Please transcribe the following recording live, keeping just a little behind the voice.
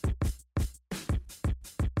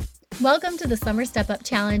Welcome to the Summer Step Up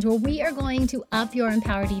Challenge, where we are going to up your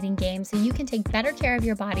empowered eating game so you can take better care of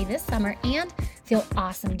your body this summer and feel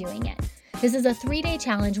awesome doing it. This is a 3-day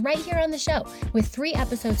challenge right here on the show, with 3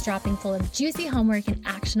 episodes dropping full of juicy homework and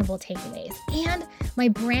actionable takeaways. And my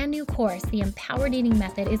brand new course, The Empowered Eating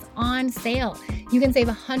Method, is on sale. You can save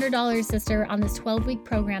 $100, sister, on this 12-week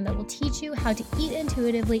program that will teach you how to eat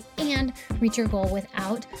intuitively and reach your goal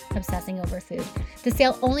without obsessing over food. The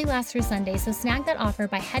sale only lasts through Sunday, so snag that offer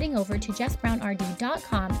by heading over to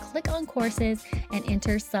jessbrownrd.com, click on courses, and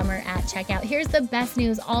enter summer at checkout. Here's the best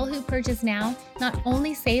news. All who purchase now not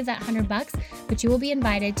only save that $100, but you will be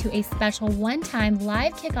invited to a special one-time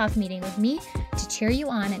live kickoff meeting with me to cheer you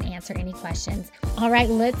on and answer any questions. All right,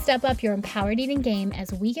 let's step up your empowered eating game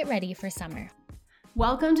as we get ready for summer.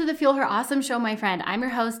 Welcome to the Fuel Her Awesome Show, my friend. I'm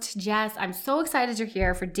your host, Jess. I'm so excited you're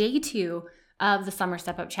here for day 2 of the Summer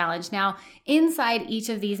Step Up Challenge. Now, inside each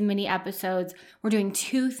of these mini episodes, we're doing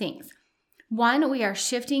 2 things. One, we are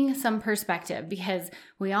shifting some perspective because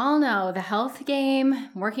we all know the health game,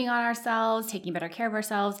 working on ourselves, taking better care of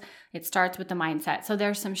ourselves, it starts with the mindset. So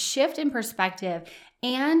there's some shift in perspective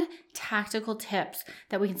and tactical tips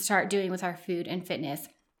that we can start doing with our food and fitness.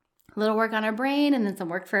 A little work on our brain and then some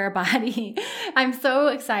work for our body. I'm so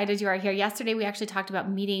excited you are here. Yesterday, we actually talked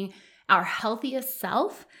about meeting our healthiest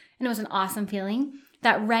self, and it was an awesome feeling.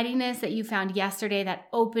 That readiness that you found yesterday, that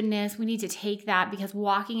openness, we need to take that because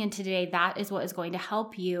walking into today, that is what is going to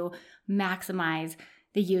help you maximize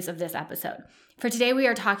the use of this episode. For today, we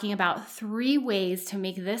are talking about 3 ways to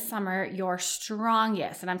make this summer your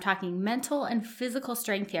strongest, and I'm talking mental and physical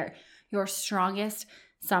strength here, your strongest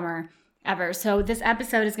summer ever. So this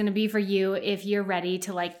episode is going to be for you if you're ready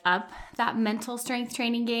to up that mental strength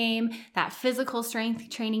training game, that physical strength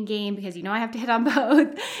training game, because I have to hit on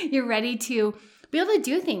both. You're ready to be able to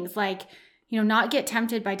do things like, not get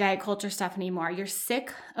tempted by diet culture stuff anymore. You're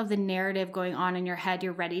sick of the narrative going on in your head.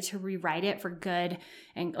 You're ready to rewrite it for good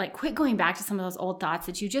and quit going back to some of those old thoughts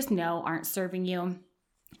that you just know aren't serving you.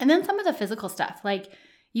 And then some of the physical stuff,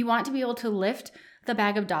 you want to be able to lift the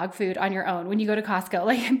bag of dog food on your own when you go to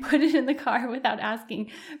Costco, and put it in the car without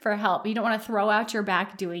asking for help. You don't want to throw out your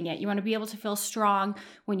back doing it. You want to be able to feel strong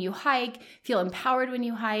when you hike, feel empowered when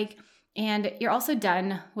you hike, and you're also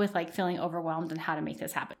done with feeling overwhelmed and how to make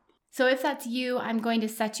this happen. So if that's you, I'm going to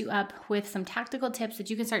set you up with some tactical tips that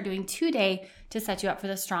you can start doing today to set you up for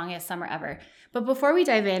the strongest summer ever. But before we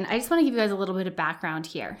dive in, I just want to give you guys a little bit of background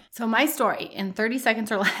here. So my story in 30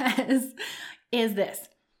 seconds or less is this.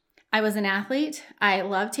 I was an athlete. I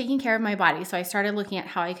love taking care of my body. So I started looking at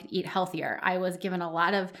how I could eat healthier. I was given a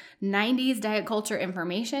lot of 90s diet culture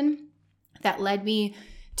information that led me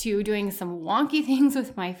to doing some wonky things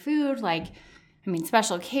with my food,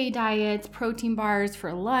 Special K diets, protein bars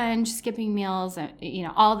for lunch, skipping meals,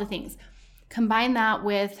 all the things. Combine that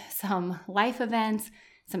with some life events,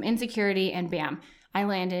 some insecurity, and bam, I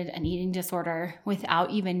landed an eating disorder without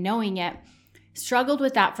even knowing it. Struggled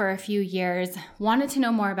with that for a few years, wanted to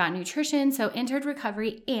know more about nutrition, so entered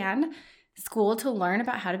recovery and school to learn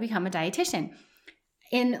about how to become a dietitian.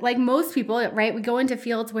 And like most people, right, we go into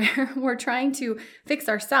fields where we're trying to fix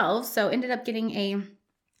ourselves, so ended up getting a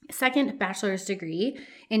second bachelor's degree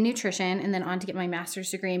in nutrition and then on to get my master's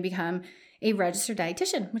degree and become a registered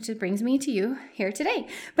dietitian, which brings me to you here today.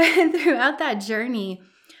 But throughout that journey,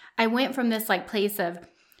 I went from this place of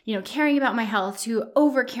caring about my health to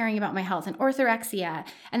over caring about my health and orthorexia.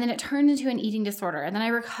 And then it turned into an eating disorder. And then I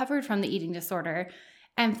recovered from the eating disorder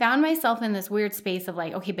and found myself in this weird space of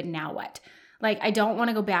okay, but now what? I don't want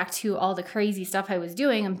to go back to all the crazy stuff I was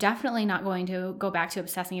doing. I'm definitely not going to go back to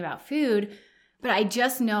obsessing about food, but I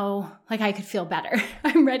just know I could feel better.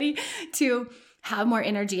 I'm ready to have more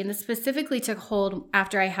energy. And this specifically took hold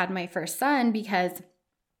after I had my first son because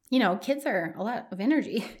kids are a lot of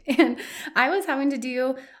energy and I was having to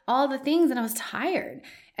do all the things and I was tired.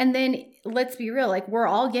 And then let's be real, we're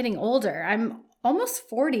all getting older. I'm almost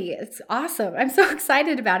 40. It's awesome. I'm so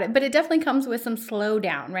excited about it, but it definitely comes with some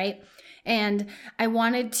slowdown, right? And I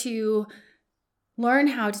wanted to learn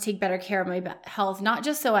how to take better care of my health, not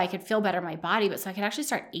just so I could feel better in my body, but so I could actually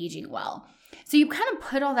start aging well. So you kind of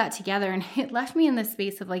put all that together and it left me in this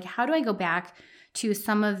space of how do I go back to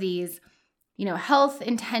some of these health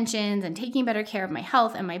intentions and taking better care of my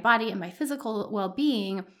health and my body and my physical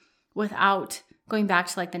well-being without going back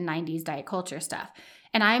to the 90s diet culture stuff.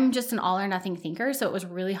 And I'm just an all or nothing thinker, so it was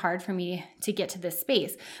really hard for me to get to this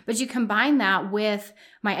space. But you combine that with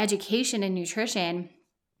my education in nutrition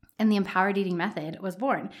and the Empowered Eating Method was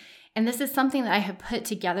born. And this is something that I have put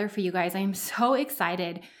together for you guys. I am so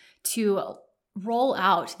excited to roll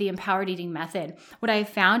out the Empowered Eating Method. What I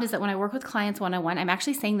found is that when I work with clients one-on-one, I'm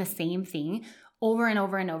actually saying the same thing over and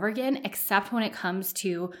over and over again, except when it comes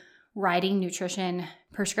to writing nutrition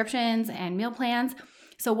prescriptions and meal plans.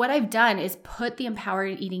 So what I've done is put the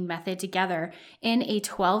empowered eating method together in a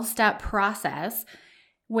 12-step process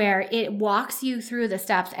where it walks you through the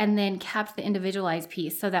steps and then kept the individualized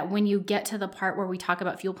piece so that when you get to the part where we talk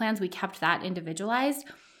about fuel plans, we kept that individualized,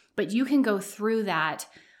 but you can go through that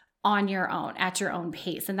on your own at your own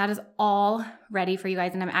pace. And that is all ready for you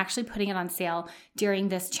guys. And I'm actually putting it on sale during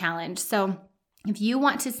this challenge. So if you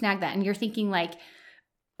want to snag that and you're thinking like,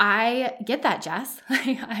 I get that, Jess.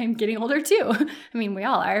 I'm getting older too. I mean, we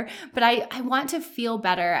all are, but I want to feel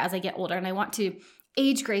better as I get older, and I want to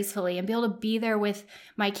age gracefully and be able to be there with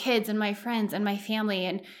my kids and my friends and my family.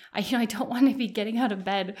 And I don't want to be getting out of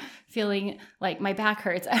bed feeling like my back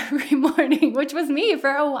hurts every morning, which was me for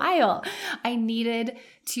a while. I needed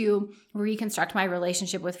to reconstruct my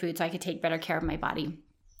relationship with food so I could take better care of my body.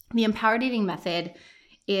 The empowered eating method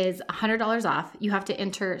is $100 off. You have to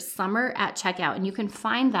enter summer at checkout, and you can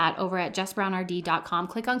find that over at jessbrownrd.com.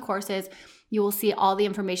 Click on courses. You will see all the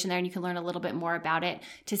information there, and you can learn a little bit more about it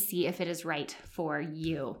to see if it is right for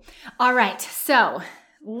you. All right, so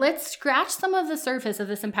let's scratch some of the surface of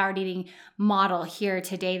this empowered eating model here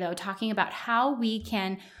today, though, talking about how we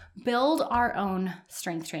can build our own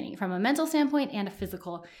strength training from a mental standpoint and a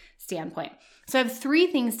physical standpoint. So I have 3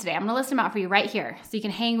 things today. I'm going to list them out for you right here so you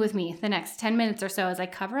can hang with me the next 10 minutes or so as I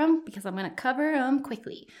cover them, because I'm going to cover them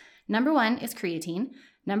quickly. Number 1 is creatine.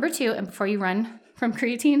 Number 2, and before you run from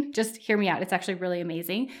creatine, just hear me out. It's actually really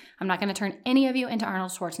amazing. I'm not going to turn any of you into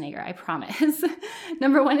Arnold Schwarzenegger, I promise.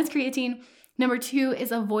 Number 1 is creatine. Number 2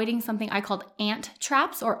 is avoiding something I called ant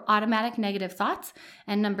traps or automatic negative thoughts.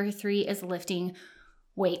 And number 3 is lifting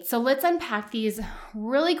weights. So let's unpack these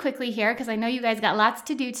really quickly here because I know you guys got lots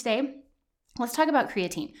to do today. Let's talk about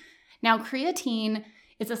creatine. Now, creatine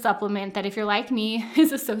is a supplement that, if you're like me,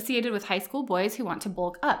 is associated with high school boys who want to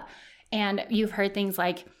bulk up. And you've heard things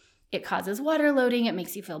like it causes water loading, it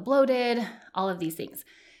makes you feel bloated, all of these things.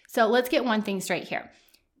 So let's get one thing straight here.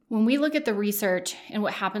 When we look at the research and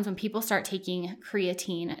what happens when people start taking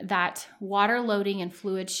creatine, that water loading and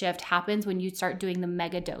fluid shift happens when you start doing the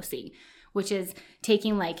mega dosing, which is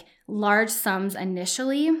taking like large sums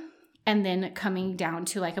initially and then coming down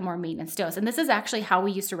to like a more maintenance dose. And this is actually how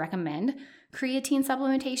we used to recommend creatine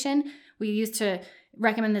supplementation. We used to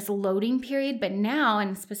recommend this loading period, but now,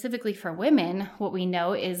 and specifically for women, what we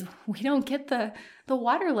know is we don't get the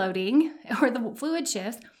water loading or the fluid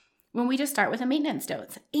shifts when we just start with a maintenance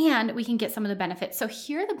dose, and we can get some of the benefits. So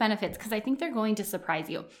here are the benefits, because I think they're going to surprise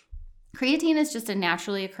you. Creatine is just a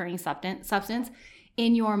naturally occurring substance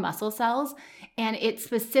in your muscle cells, and it's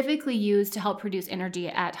specifically used to help produce energy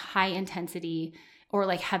at high intensity or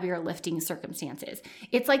like heavier lifting circumstances.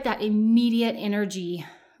 It's like that immediate energy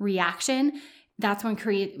reaction. That's when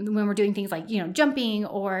we're doing things like, jumping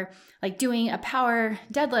or like doing a power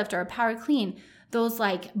deadlift or a power clean, those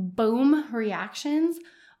like boom reactions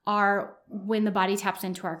are when the body taps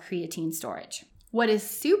into our creatine storage. What is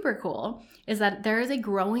super cool is that there is a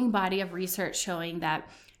growing body of research showing that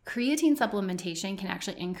creatine supplementation can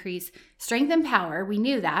actually increase strength and power. We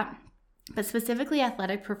knew that, but specifically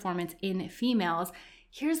athletic performance in females.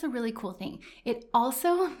 Here's the really cool thing. It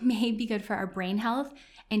also may be good for our brain health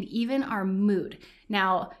and even our mood.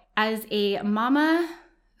 Now, as a mama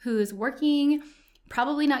who's working,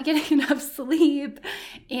 probably not getting enough sleep,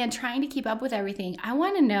 and trying to keep up with everything, I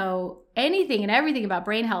want to know anything and everything about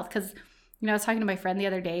brain health because, I was talking to my friend the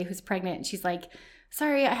other day who's pregnant, and she's like,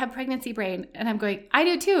 sorry, I have pregnancy brain. And I'm going, I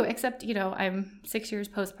do too, except, I'm 6 years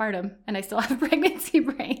postpartum and I still have pregnancy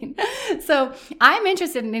brain. So I'm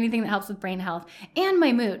interested in anything that helps with brain health and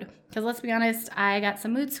my mood. Because let's be honest, I got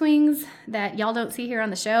some mood swings that y'all don't see here on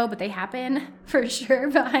the show, but they happen for sure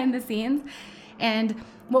behind the scenes. And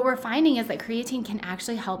what we're finding is that creatine can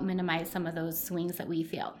actually help minimize some of those swings that we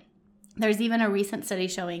feel. There's even a recent study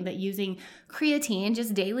showing that using creatine,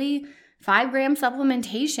 just daily 5-gram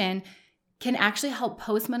supplementation, can actually help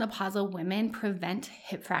postmenopausal women prevent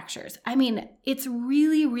hip fractures. I mean, it's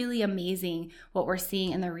really, really amazing what we're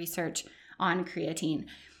seeing in the research on creatine.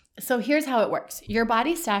 So here's how it works. Your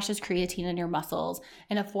body stashes creatine in your muscles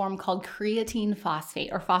in a form called creatine phosphate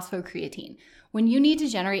or phosphocreatine. When you need to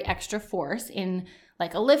generate extra force in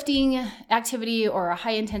like a lifting activity or a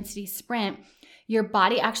high intensity sprint, your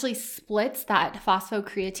body actually splits that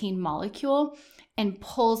phosphocreatine molecule and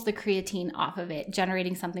pulls the creatine off of it,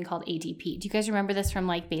 generating something called ATP. Do you guys remember this from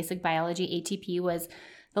like basic biology? ATP was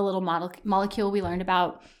the little molecule we learned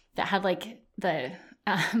about that had like the,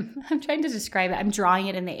 I'm trying to describe it. I'm drawing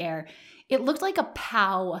it in the air. It looked like a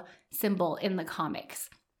POW symbol in the comics.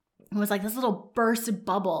 It was like this little burst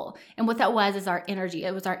bubble. And what that was is our energy.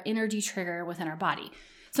 It was our energy trigger within our body.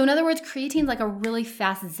 So in other words, creatine is like a really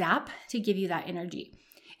fast zap to give you that energy.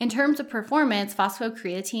 In terms of performance,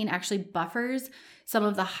 phosphocreatine actually buffers some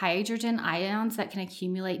of the hydrogen ions that can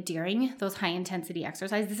accumulate during those high intensity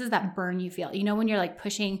exercise. This is that burn you feel. You know, when you're like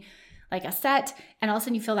pushing like a set and all of a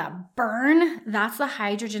sudden you feel that burn, that's the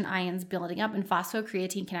hydrogen ions building up, and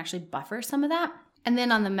phosphocreatine can actually buffer some of that. And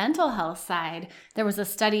then on the mental health side, there was a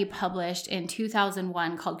study published in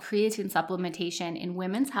 2001 called Creatine Supplementation in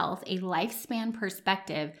Women's Health, a Lifespan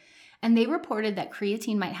Perspective. And they reported that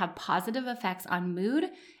creatine might have positive effects on mood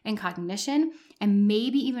and cognition, and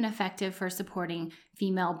maybe even effective for supporting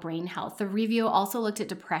female brain health. The review also looked at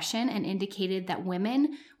depression and indicated that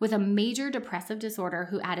women with a major depressive disorder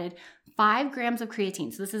who added 5 grams of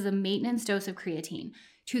creatine, so this is a maintenance dose of creatine,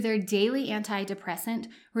 to their daily antidepressant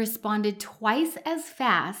responded twice as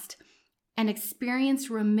fast and experienced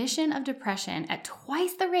remission of depression at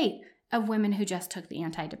twice the rate of women who just took the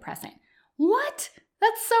antidepressant. What?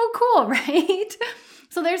 That's so cool, right?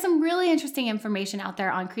 So there's some really interesting information out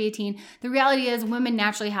there on creatine. The reality is women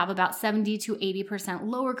naturally have about 70 to 80%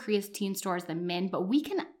 lower creatine stores than men, but we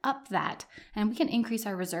can up that and we can increase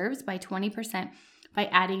our reserves by 20% by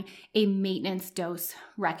adding a maintenance dose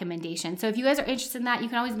recommendation. So if you guys are interested in that, you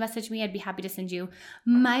can always message me. I'd be happy to send you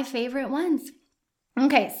my favorite ones.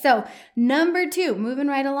 Okay, so number 2, moving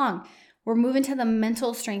right along. We're moving to the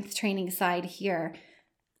mental strength training side here.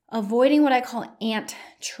 Avoiding what I call ANT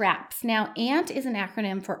traps. Now, ANT is an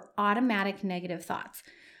acronym for automatic negative thoughts.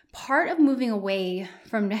 Part of moving away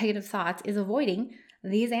from negative thoughts is avoiding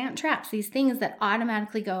these ANT traps, these things that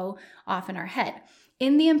automatically go off in our head.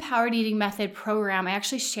 In the Empowered Eating Method program, I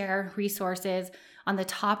actually share resources on the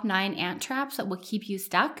top 9 ANT traps that will keep you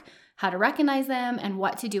stuck, how to recognize them, and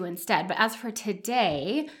what to do instead. But as for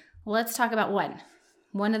today, let's talk about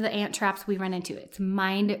one of the ANT traps we run into. It's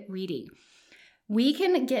mind reading. We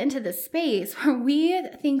can get into this space where we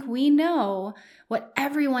think we know what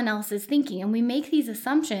everyone else is thinking, and we make these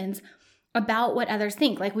assumptions about what others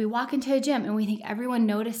think. Like we walk into a gym and we think everyone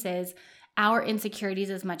notices our insecurities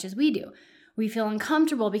as much as we do. We feel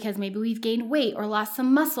uncomfortable because maybe we've gained weight or lost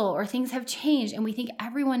some muscle or things have changed, and we think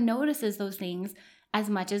everyone notices those things as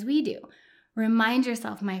much as we do. Remind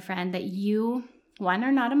yourself, my friend, that you, one,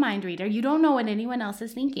 are not a mind reader. You don't know what anyone else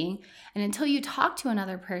is thinking. And until you talk to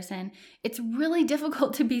another person, it's really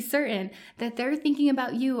difficult to be certain that they're thinking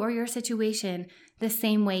about you or your situation the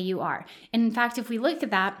same way you are. And in fact, if we look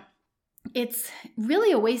at that, it's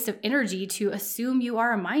really a waste of energy to assume you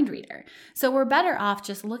are a mind reader. So we're better off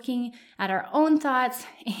just looking at our own thoughts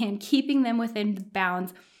and keeping them within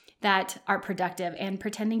bounds that are productive, and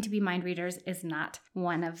pretending to be mind readers is not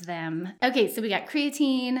one of them. Okay, so we got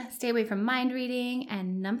creatine, stay away from mind reading,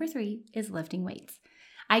 and number 3 is lifting weights.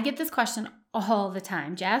 I get this question all the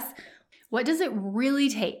time. Jess, what does it really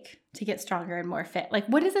take to get stronger and more fit? Like,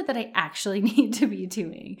 what is it that I actually need to be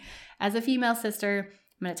doing? As a female sister,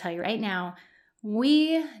 I'm going to tell you right now,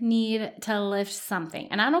 we need to lift something.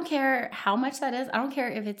 And I don't care how much that is. I don't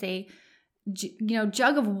care if it's a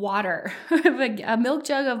jug of water, a milk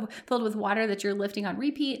jug filled with water that you're lifting on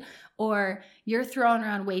repeat, or you're throwing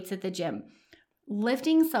around weights at the gym.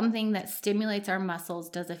 Lifting something that stimulates our muscles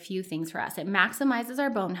does a few things for us. It maximizes our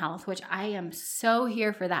bone health, which I am so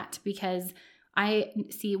here for that, because I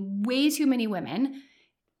see way too many women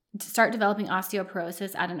start developing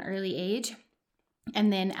osteoporosis at an early age.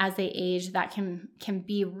 And then as they age, that can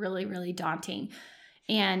be really, really daunting.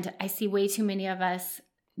 And I see way too many of us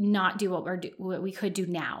not do what we could do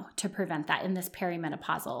now to prevent that in this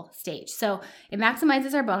perimenopausal stage. So it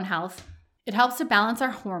maximizes our bone health. It helps to balance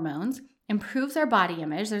our hormones, improves our body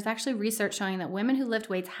image. There's actually research showing that women who lift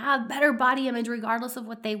weights have better body image regardless of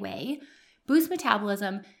what they weigh, boosts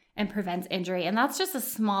metabolism, and prevents injury. And that's just a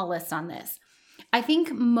small list on this. I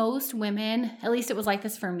think most women, at least it was like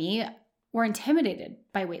this for me, were intimidated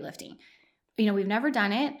by weightlifting. We've never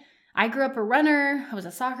done it. I grew up a runner. I was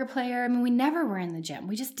a soccer player. We never were in the gym.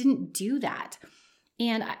 We just didn't do that.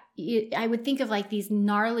 And I would think of like these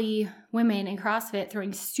gnarly women in CrossFit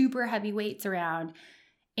throwing super heavy weights around.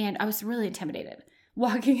 And I was really intimidated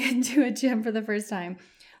walking into a gym for the first time,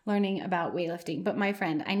 learning about weightlifting. But my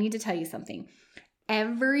friend, I need to tell you something.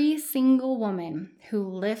 Every single woman who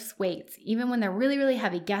lifts weights, even when they're really, really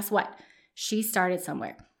heavy, guess what? She started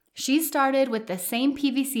somewhere. She started with the same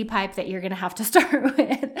PVC pipe that you're going to have to start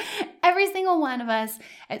with. Every single one of us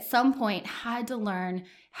at some point had to learn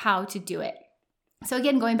how to do it. So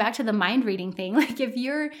again, going back to the mind reading thing, like if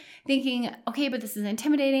you're thinking, okay, but this is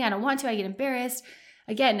intimidating, I don't want to, I get embarrassed.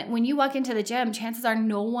 Again, when you walk into the gym, chances are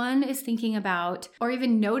no one is thinking about or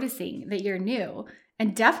even noticing that you're new.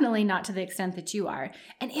 and definitely not to the extent that you are.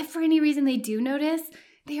 And if for any reason they do notice,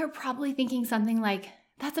 they are probably thinking something like,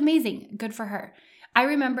 that's amazing, good for her. I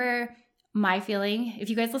remember my feeling, if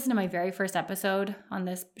you guys listen to my very first episode on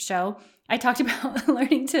this show, I talked about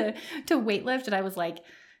learning to weightlift, and I was like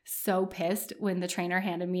so pissed when the trainer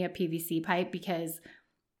handed me a PVC pipe because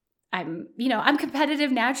I'm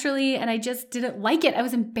competitive naturally, and I just didn't like it. I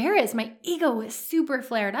was embarrassed. My ego was super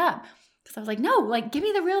flared up because I was like, no, like give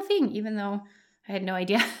me the real thing, even though I had no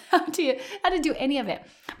idea how to do any of it.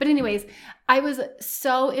 But anyways, I was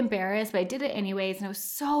so embarrassed, but I did it anyways, and I was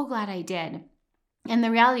so glad I did. And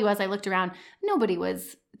the reality was I looked around, nobody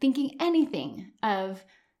was thinking anything of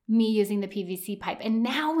me using the PVC pipe. And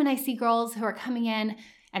now when I see girls who are coming in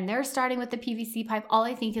and they're starting with the PVC pipe, all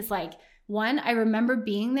I think is like, one, I remember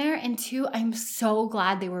being there, and two, I'm so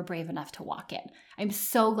glad they were brave enough to walk in. I'm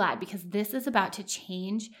so glad, because this is about to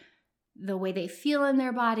change the way they feel in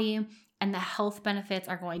their body, and the health benefits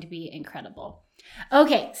are going to be incredible.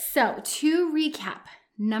 Okay, so to recap,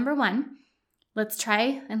 number one, let's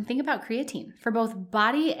try and think about creatine for both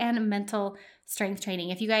body and mental strength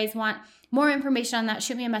training. If you guys want more information on that,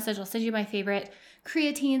 shoot me a message. I'll send you my favorite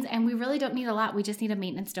creatines, and we really don't need a lot. We just need a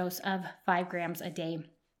maintenance dose of 5 grams a day.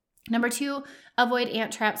 Number two, avoid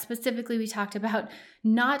ant traps. Specifically, we talked about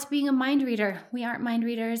not being a mind reader. We aren't mind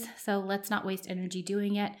readers, so let's not waste energy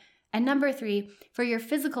doing it. And number three, for your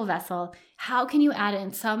physical vessel, how can you add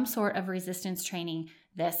in some sort of resistance training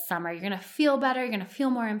this summer? You're going to feel better. You're going to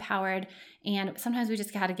feel more empowered. And sometimes we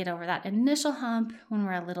just got to get over that initial hump when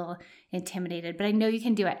we're a little intimidated. But I know you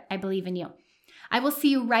can do it. I believe in you. I will see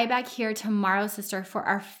you right back here tomorrow, sister, for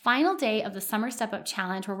our final day of the Summer Step Up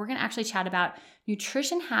Challenge, where we're going to actually chat about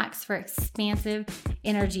nutrition hacks for expansive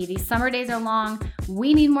energy. These summer days are long.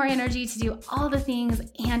 We need more energy to do all the things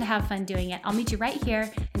and have fun doing it. I'll meet you right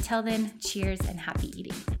here. Until then, cheers and happy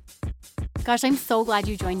eating. Gosh, I'm so glad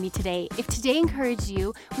you joined me today. If today encouraged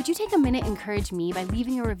you, would you take a minute and encourage me by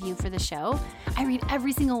leaving a review for the show? I read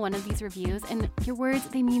every single one of these reviews, and your words,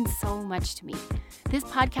 they mean so much to me. This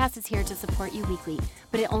podcast is here to support you weekly,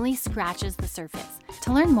 but it only scratches the surface.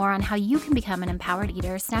 To learn more on how you can become an empowered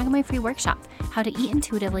eater, snag my free workshop, How to Eat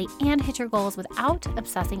Intuitively and Hit Your Goals Without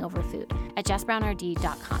Obsessing Over Food, at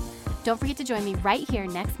jessbrownrd.com. Don't forget to join me right here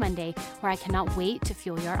next Monday, where I cannot wait to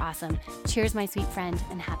fuel your awesome. Cheers, my sweet friend,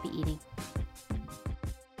 and happy eating.